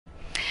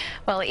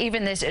Well,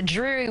 even this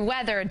dreary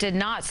weather did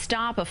not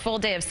stop a full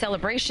day of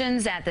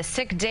celebrations at the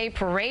Sikh Day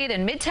Parade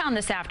in Midtown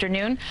this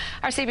afternoon.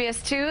 Our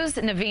CBS 2's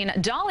Naveen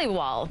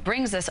Dhaliwal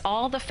brings us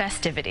all the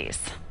festivities.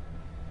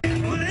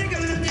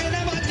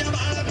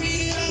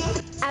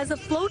 As the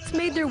floats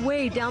made their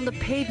way down the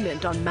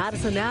pavement on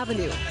Madison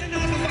Avenue,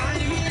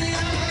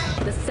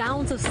 the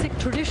sounds of Sikh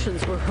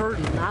traditions were heard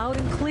loud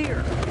and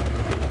clear.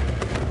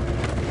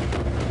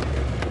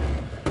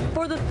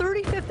 For the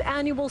 35th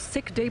Annual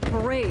Sikh Day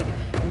Parade,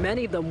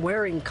 many of them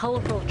wearing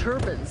colorful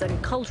turbans and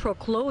cultural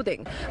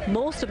clothing,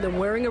 most of them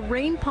wearing a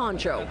rain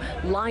poncho,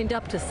 lined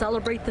up to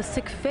celebrate the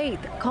Sikh faith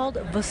called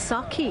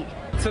Vaisakhi.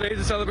 Today is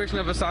a celebration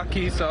of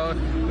Vaisakhi, so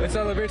it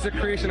celebrates the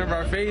creation of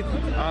our faith,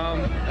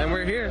 and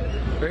we're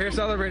here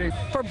celebrating.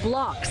 For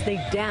blocks,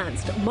 they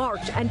danced,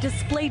 marched, and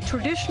displayed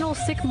traditional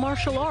Sikh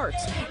martial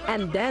arts.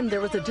 And then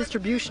there was a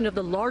distribution of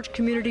the large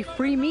community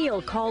free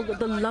meal called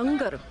the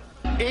langar.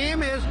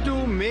 Aim is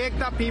to make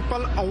the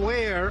people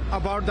aware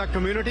about the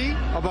community,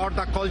 about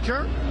the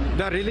culture,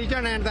 the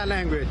religion and the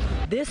language.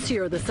 This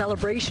year, the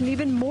celebration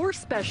even more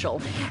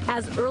special,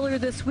 as earlier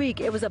this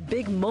week, it was a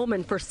big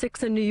moment for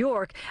Sikhs in New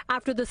York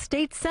after the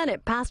state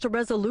Senate passed a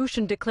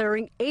resolution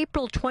declaring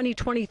April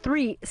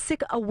 2023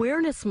 Sikh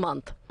Awareness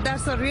Month.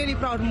 That's a really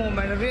proud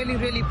moment,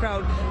 really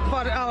proud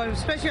for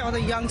especially all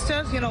the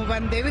youngsters. You know,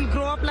 when they will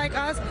grow up like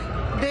us,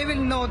 they will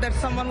know that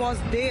someone was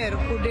there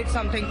who did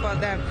something for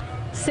them.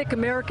 Sikh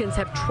Americans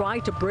have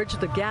tried to bridge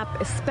the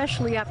gap,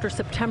 especially after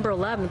September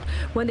 11th,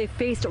 when they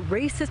faced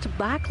racist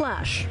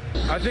backlash.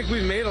 I think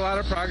we've made a lot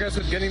of progress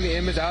with getting the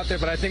image out there,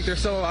 but I think there's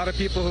still a lot of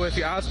people who, if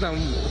you ask them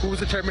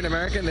who's a turban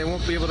American, they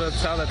won't be able to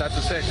tell that that's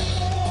a Sikh.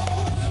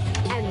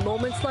 And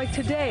moments like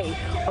today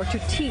are to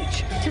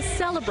teach, to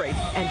celebrate,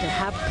 and to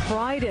have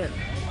pride in.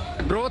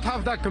 Growth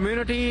of the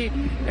community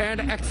and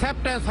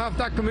acceptance of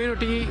the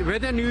community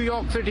within New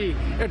York City,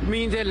 it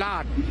means a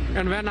lot.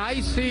 And when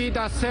I see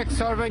the Sikhs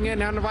serving in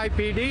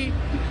NYPD,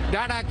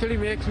 that actually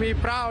makes me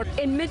proud.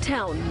 In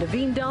Midtown,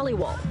 Naveen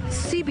Dhaliwal,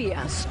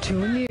 CBS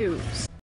 2 News.